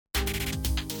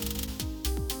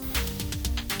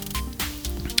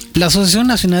La Asociación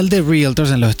Nacional de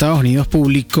Realtors en los Estados Unidos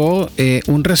publicó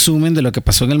un resumen de lo que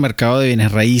pasó en el mercado de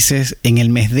bienes raíces en el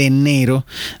mes de enero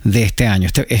de este año.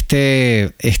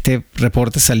 Este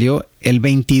reporte salió el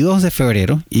 22 de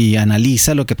febrero y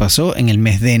analiza lo que pasó en el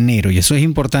mes de enero. Y eso es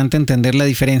importante entender la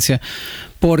diferencia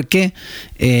porque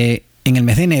en el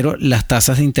mes de enero las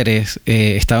tasas de interés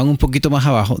estaban un poquito más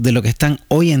abajo de lo que están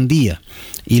hoy en día.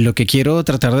 Y lo que quiero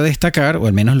tratar de destacar, o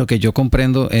al menos lo que yo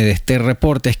comprendo de este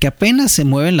reporte, es que apenas se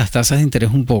mueven las tasas de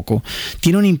interés un poco,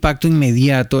 tiene un impacto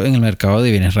inmediato en el mercado de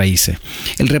bienes raíces.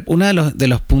 Uno de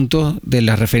los puntos de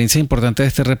las referencias importantes de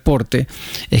este reporte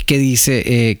es que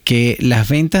dice que las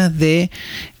ventas de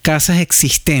casas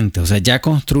existentes, o sea, ya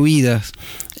construidas,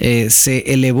 se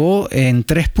elevó en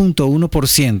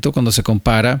 3.1% cuando se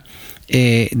compara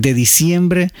de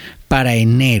diciembre para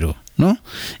enero, ¿no?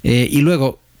 Y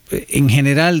luego, en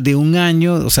general, de un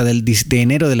año, o sea, de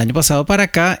enero del año pasado para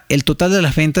acá, el total de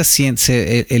las ventas,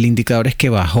 el indicador es que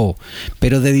bajó.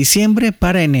 Pero de diciembre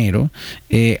para enero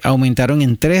aumentaron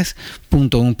en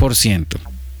 3.1%.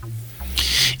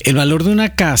 El valor de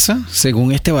una casa,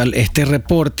 según este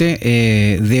reporte,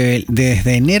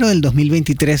 desde enero del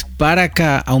 2023 para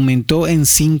acá aumentó en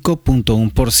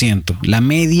 5.1%. La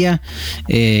media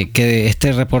que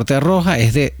este reporte arroja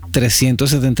es de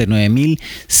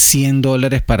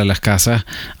 $379,100 para las casas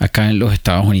acá en los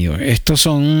Estados Unidos. Estos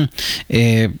son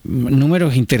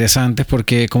números interesantes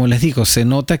porque, como les digo, se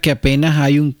nota que apenas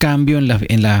hay un cambio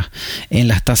en las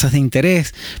tasas de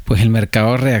interés, pues el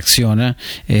mercado reacciona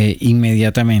inmediatamente,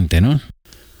 ¿no?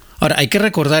 Ahora, hay que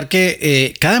recordar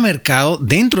que cada mercado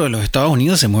dentro de los Estados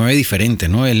Unidos se mueve diferente,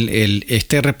 ¿no?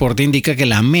 Este reporte indica que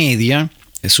la media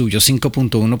subió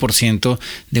 5.1%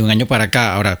 de un año para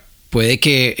acá. Ahora, puede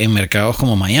que en mercados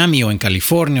como Miami o en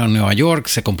California o en Nueva York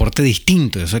se comporte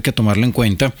distinto, eso hay que tomarlo en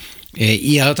cuenta.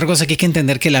 Y otra cosa que hay que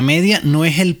entender que la media no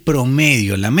es el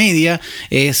promedio. La media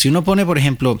es, si uno pone, por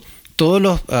ejemplo,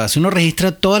 si uno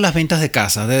registra todas las ventas de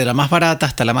casas, desde la más barata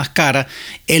hasta la más cara,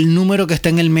 el número que está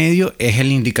en el medio es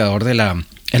el indicador es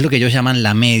lo que ellos llaman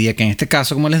la media, que en este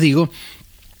caso, como les digo,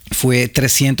 fue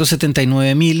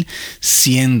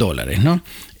 $379,100, ¿no?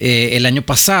 El año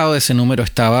pasado ese número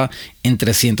estaba en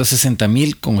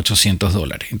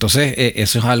 $360,800. Entonces,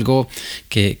 eso es algo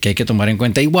que hay que tomar en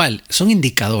cuenta. Igual, son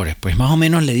indicadores, pues más o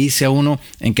menos le dice a uno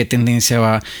en qué tendencia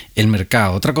va el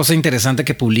mercado. Otra cosa interesante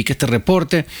que publica este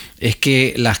reporte es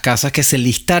que las casas que se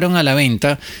listaron a la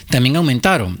venta también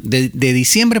aumentaron. De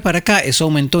diciembre para acá, eso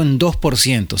aumentó en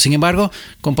 2%. Sin embargo,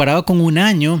 comparado con un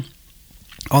año,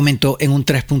 aumentó en un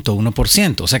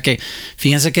 3.1%. O sea que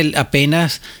fíjense que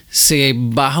apenas se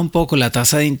baja un poco la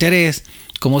tasa de interés,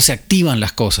 cómo se activan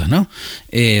las cosas, ¿no?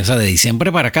 O sea, de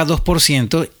diciembre para acá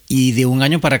 2% y de un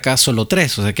año para acá solo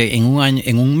 3%. O sea que en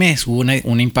un mes hubo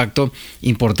un impacto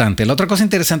importante. La otra cosa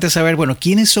interesante es saber, bueno,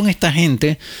 ¿quiénes son esta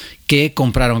gente que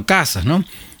compraron casas, ¿no?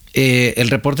 El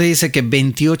reporte dice que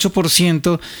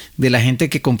 28% de la gente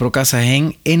que compró casas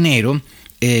en enero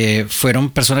fueron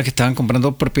personas que estaban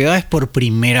comprando propiedades por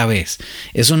primera vez.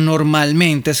 Eso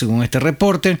normalmente, según este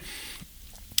reporte,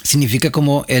 significa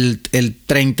como el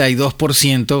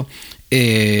 32%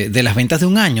 de las ventas de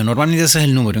un año. Normalmente ese es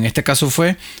el número. En este caso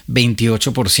fue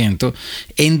 28%.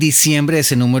 En diciembre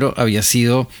ese número había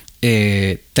sido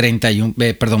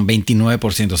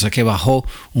 29%, o sea que bajó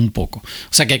un poco. O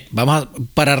sea que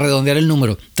para redondear el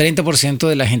número, 30%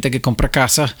 de la gente que compra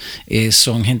casas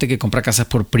son gente que compra casas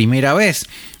por primera vez.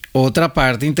 Otra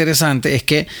parte interesante es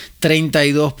que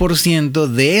 32%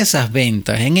 de esas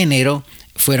ventas en enero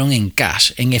fueron en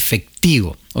cash, en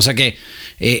efectivo. O sea que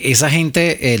esa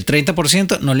gente, el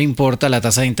 30%, no le importa la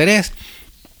tasa de interés.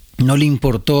 No le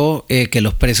importó que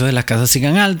los precios de las casas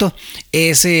sigan altos.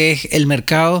 Ese es el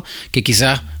mercado que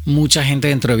quizás mucha gente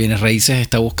dentro de bienes raíces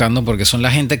está buscando, porque son la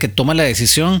gente que toma la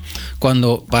decisión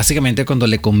básicamente cuando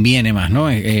le conviene más, ¿no?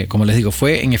 Como les digo,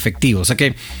 fue en efectivo. O sea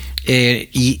que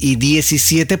y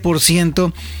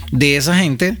 17% de esa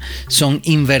gente son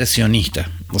inversionistas.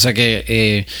 O sea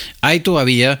que hay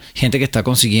todavía gente que está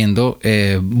consiguiendo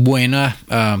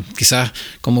quizás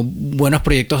como buenos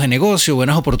proyectos de negocio,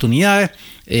 buenas oportunidades,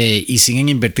 y siguen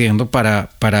invirtiendo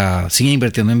siguen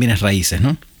invirtiendo en bienes raíces,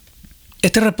 ¿no?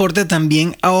 Este reporte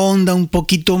también ahonda un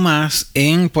poquito más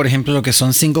en, por ejemplo, lo que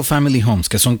son single family homes,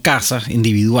 que son casas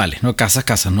individuales, no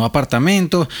casas, no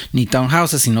apartamentos ni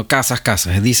townhouses, sino casas.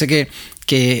 Dice que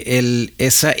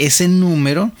ese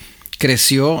número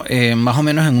creció más o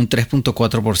menos en un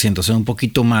 3.4%, o sea, un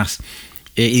poquito más.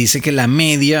 Y dice que la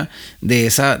media de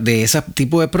ese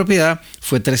tipo de propiedad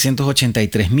fue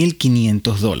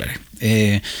 $383,500.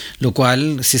 Lo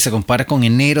cual, si se compara con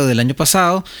enero del año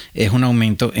pasado, es un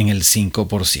aumento en el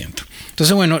 5%.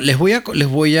 Entonces, bueno, les voy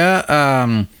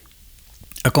a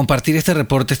a compartir este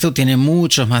reporte. Esto tiene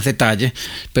muchos más detalles,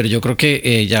 pero yo creo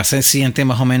que ya se siente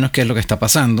más o menos qué es lo que está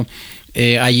pasando.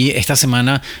 Allí esta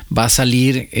semana va a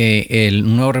salir el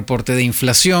nuevo reporte de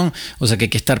inflación, o sea que hay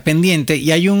que estar pendiente.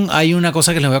 Y hay una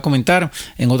cosa que les voy a comentar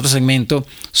en otro segmento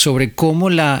sobre cómo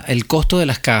el costo de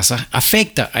las casas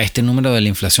afecta a este número de la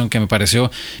inflación, que me pareció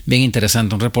bien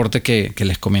interesante. Un reporte que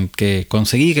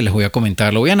conseguí, que les voy a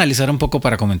comentar. Lo voy a analizar un poco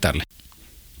para comentarles.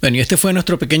 Bueno, y este fue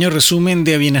nuestro pequeño resumen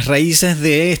de bienes raíces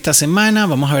de esta semana.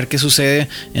 Vamos a ver qué sucede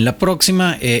en la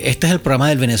próxima. Este es el programa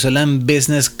del Venezuelan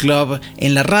Business Club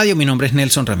en la radio. Mi nombre es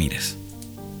Nelson Ramírez.